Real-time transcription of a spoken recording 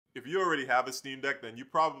If you already have a Steam Deck, then you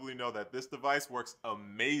probably know that this device works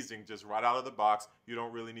amazing just right out of the box. You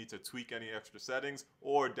don't really need to tweak any extra settings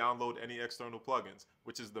or download any external plugins,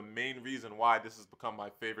 which is the main reason why this has become my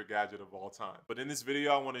favorite gadget of all time. But in this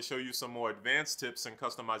video, I want to show you some more advanced tips and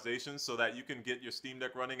customizations so that you can get your Steam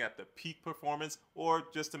Deck running at the peak performance or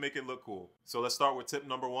just to make it look cool. So let's start with tip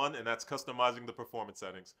number one, and that's customizing the performance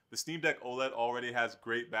settings. The Steam Deck OLED already has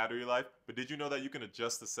great battery life, but did you know that you can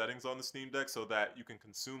adjust the settings on the Steam Deck so that you can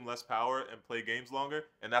consume less power and play games longer?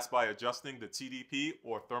 And that's by adjusting the TDP,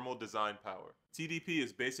 or thermal design power. TDP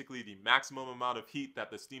is basically the maximum amount of heat that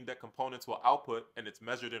the Steam Deck components will output, and it's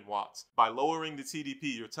measured in watts. By lowering the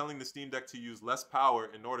TDP, you're telling the Steam Deck to use less power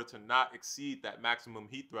in order to not exceed that maximum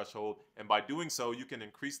heat threshold, and by doing so, you can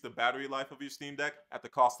increase the battery life of your Steam Deck at the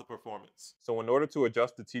cost of performance. So in order to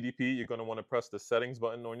adjust the TDP, you're going to want to press the settings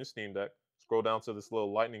button on your Steam Deck, scroll down to this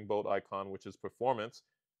little lightning bolt icon, which is performance,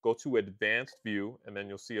 go to advanced view, and then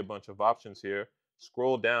you'll see a bunch of options here.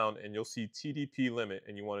 Scroll down and you'll see TDP limit,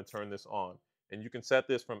 and you want to turn this on. And you can set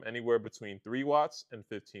this from anywhere between 3 watts and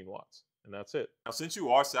 15 watts. And that's it. Now, since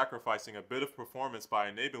you are sacrificing a bit of performance by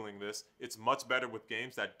enabling this, it's much better with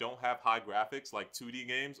games that don't have high graphics like 2D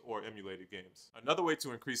games or emulated games. Another way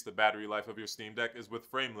to increase the battery life of your Steam Deck is with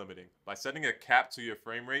frame limiting. By setting a cap to your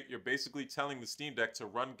frame rate, you're basically telling the Steam Deck to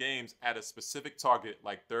run games at a specific target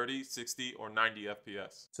like 30, 60, or 90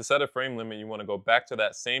 FPS. To set a frame limit, you want to go back to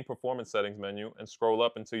that same performance settings menu and scroll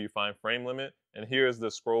up until you find frame limit. And here is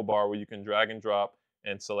the scroll bar where you can drag and drop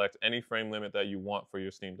and select any frame limit that you want for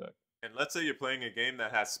your Steam Deck. And let's say you're playing a game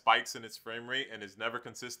that has spikes in its frame rate and is never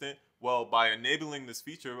consistent. Well, by enabling this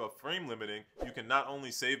feature of frame limiting, you can not only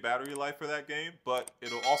save battery life for that game, but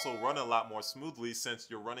it'll also run a lot more smoothly since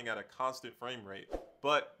you're running at a constant frame rate.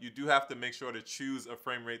 But you do have to make sure to choose a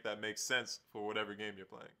frame rate that makes sense for whatever game you're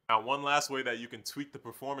playing. Now, one last way that you can tweak the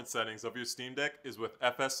performance settings of your Steam Deck is with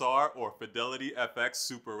FSR, or Fidelity FX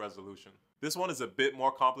Super Resolution. This one is a bit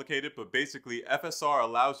more complicated, but basically FSR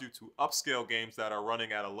allows you to upscale games that are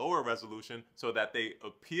running at a lower resolution so that they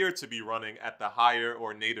appear to be running at the higher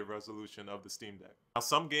or native resolution of the Steam Deck. Now,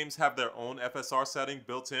 some games have their own FSR setting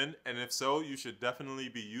built in, and if so, you should definitely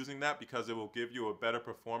be using that because it will give you a better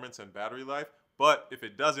performance and battery life. But if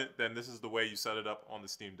it doesn't, then this is the way you set it up on the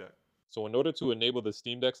Steam Deck. So in order to enable the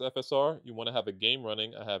Steam Deck's FSR, you want to have a game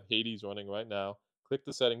running. I have Hades running right now. Click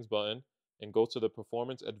the settings button and go to the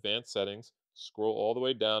performance advanced settings. Scroll all the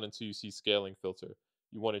way down until you see scaling filter.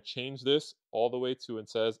 You want to change this all the way to it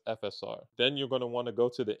says FSR. Then you're going to want to go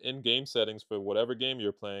to the in-game settings for whatever game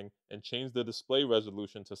you're playing and change the display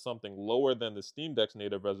resolution to something lower than the Steam Deck's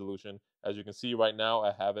native resolution. As you can see right now,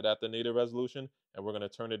 I have it at the native resolution, and we're going to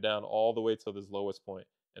turn it down all the way to this lowest point,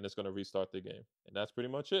 and it's going to restart the game. And that's pretty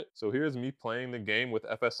much it. So here's me playing the game with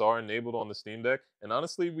FSR enabled on the Steam Deck, and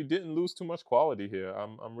honestly, we didn't lose too much quality here.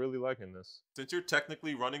 I'm really liking this. Since you're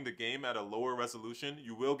technically running the game at a lower resolution,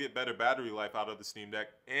 you will get better battery life out of the Steam Deck,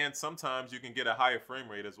 and sometimes you can get a higher frame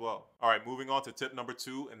rate as well. Alright, moving on to tip number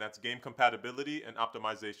 2, and that's game compatibility and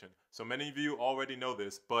optimization. So many of you already know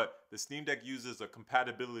this, but the Steam Deck uses a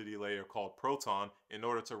compatibility layer called Proton in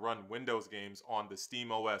order to run Windows games on the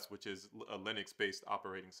Steam OS, which is a Linux-based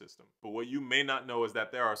operating system. But what you may not know is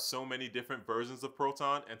that there are so many different versions of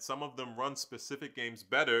Proton, and some of them run specific games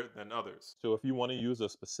better than others. So if you want to use a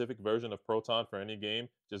specific version of Proton for any game,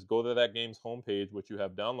 just go to that game's homepage, which you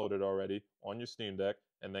have downloaded already on your Steam Deck,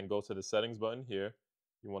 and then go to the settings button here.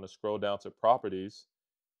 You want to scroll down to properties,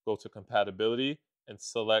 go to compatibility, and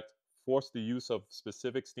select force the use of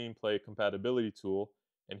specific Steam Play compatibility tool.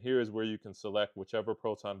 And here is where you can select whichever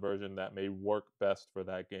Proton version that may work best for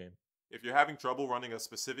that game. If you're having trouble running a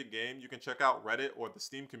specific game, you can check out Reddit or the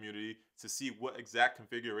Steam community to see what exact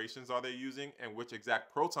configurations are they using and which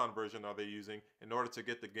exact Proton version are they using in order to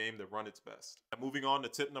get the game to run its best. Now, moving on to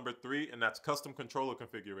tip number 3, and that's custom controller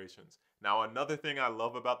configurations. Now, another thing I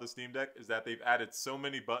love about the Steam Deck is that they've added so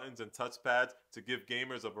many buttons and touchpads to give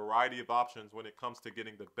gamers a variety of options when it comes to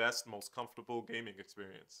getting the best, most comfortable gaming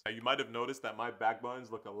experience. Now, you might have noticed that my back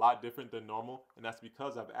buttons look a lot different than normal, and that's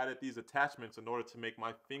because I've added these attachments in order to make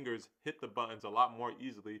my fingers hit the buttons a lot more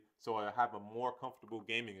easily so I have a more comfortable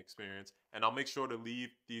gaming experience. And I'll make sure to leave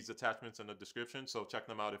these attachments in the description, so check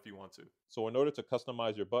them out if you want to. So in order to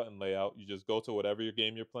customize your button layout, you just go to whatever your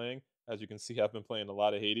game you're playing. As you can see, I've been playing a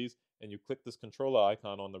lot of Hades, and you click this controller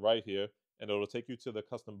icon on the right here, and it'll take you to the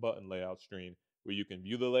custom button layout screen where you can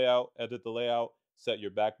view the layout, edit the layout, set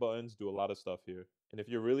your back buttons, do a lot of stuff here. And if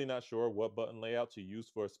you're really not sure what button layout to use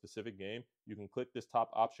for a specific game, you can click this top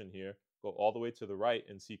option here, go all the way to the right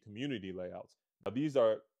and see community layouts.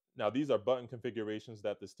 Now these are button configurations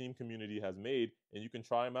that the Steam community has made, and you can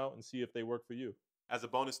try them out and see if they work for you. As a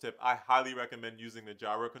bonus tip, I highly recommend using the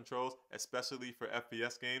gyro controls, especially for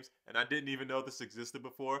FPS games, and I didn't even know this existed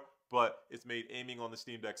before, but it's made aiming on the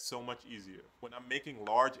Steam Deck so much easier. When I'm making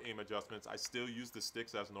large aim adjustments, I still use the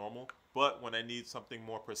sticks as normal, but when I need something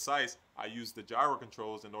more precise, I use the gyro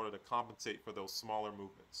controls in order to compensate for those smaller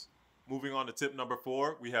movements. Moving on to tip number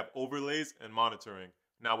 4, we have overlays and monitoring.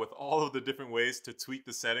 Now, with all of the different ways to tweak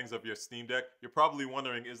the settings of your Steam Deck, you're probably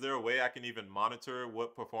wondering, is there a way I can even monitor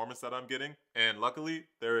what performance that I'm getting? And luckily,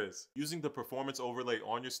 there is. Using the performance overlay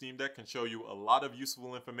on your Steam Deck can show you a lot of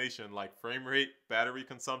useful information like frame rate, battery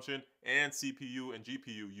consumption, and CPU and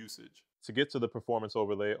GPU usage. To get to the performance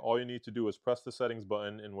overlay, all you need to do is press the settings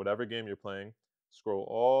button in whatever game you're playing, scroll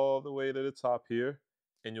all the way to the top here,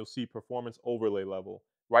 and you'll see performance overlay level.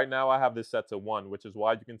 Right now I have this set to 1, which is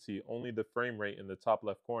why you can see only the frame rate in the top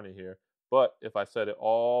left corner here. But if I set it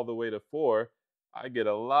all the way to 4, I get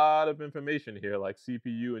a lot of information here like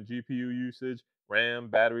CPU and GPU usage, RAM,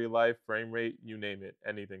 battery life, frame rate, you name it,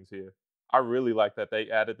 anything's here. I really like that they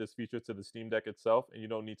added this feature to the Steam Deck itself and you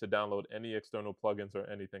don't need to download any external plugins or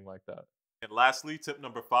anything like that. And lastly, tip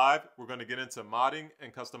number 5, we're going to get into modding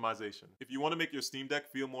and customization. If you want to make your Steam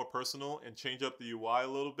Deck feel more personal and change up the UI a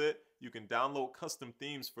little bit, you can download custom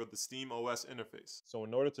themes for the Steam OS interface. So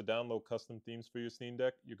in order to download custom themes for your Steam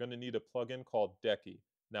Deck, you're going to need a plugin called Decky.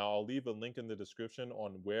 Now I'll leave a link in the description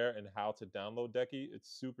on where and how to download Decky. It's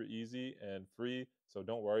super easy and free, so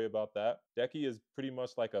don't worry about that. Decky is pretty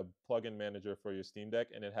much like a plugin manager for your Steam Deck,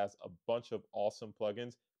 and it has a bunch of awesome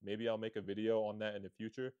plugins. Maybe I'll make a video on that in the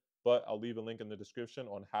future, but I'll leave a link in the description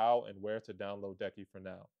on how and where to download Decky for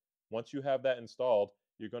now. Once you have that installed,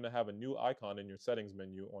 you're going to have a new icon in your settings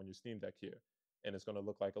menu on your Steam Deck here, and it's going to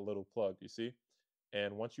look like a little plug, you see?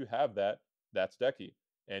 And once you have that, that's Decky.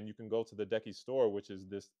 And you can go to the Decky store, which is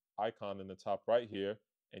this icon in the top right here,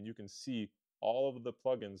 and you can see all of the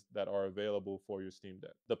plugins that are available for your Steam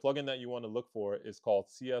Deck. The plugin that you want to look for is called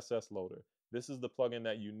CSS Loader. This is the plugin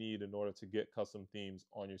that you need in order to get custom themes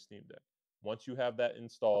on your Steam Deck. Once you have that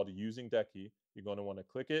installed using Decky, you're going to want to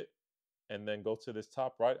click it and then go to this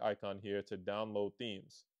top right icon here to download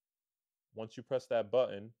themes. Once you press that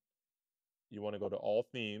button, you want to go to all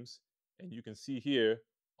themes, and you can see here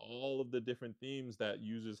all of the different themes that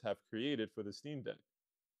users have created for the Steam Deck.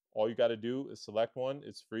 All you got to do is select one,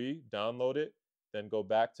 it's free, download it, then go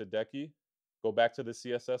back to Decky, go back to the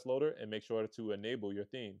CSS loader, and make sure to enable your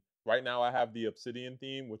theme. Right now I have the Obsidian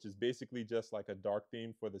theme, which is basically just like a dark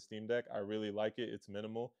theme for the Steam Deck. I really like it, it's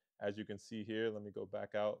minimal. As you can see here, let me go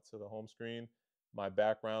back out to the home screen. My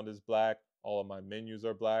background is black, all of my menus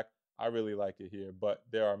are black. I really like it here, but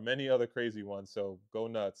there are many other crazy ones, so go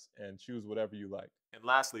nuts and choose whatever you like. And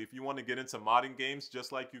lastly, if you want to get into modding games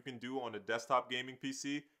just like you can do on a desktop gaming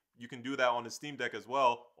PC, you can do that on the Steam Deck as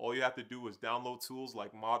well. All you have to do is download tools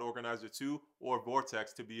like Mod Organizer 2 or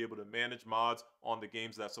Vortex to be able to manage mods on the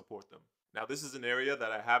games that support them. Now, this is an area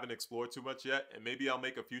that I haven't explored too much yet, and maybe I'll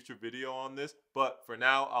make a future video on this, but for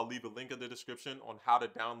now, I'll leave a link in the description on how to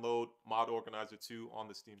download Mod Organizer 2 on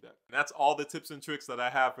the Steam Deck. And that's all the tips and tricks that I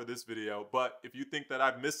have for this video, but if you think that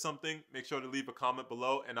I've missed something, make sure to leave a comment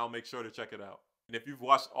below, and I'll make sure to check it out. And if you've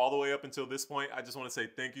watched all the way up until this point, I just want to say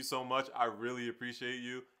thank you so much. I really appreciate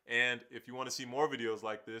you. And if you want to see more videos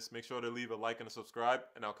like this, make sure to leave a like and a subscribe,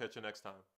 and I'll catch you next time.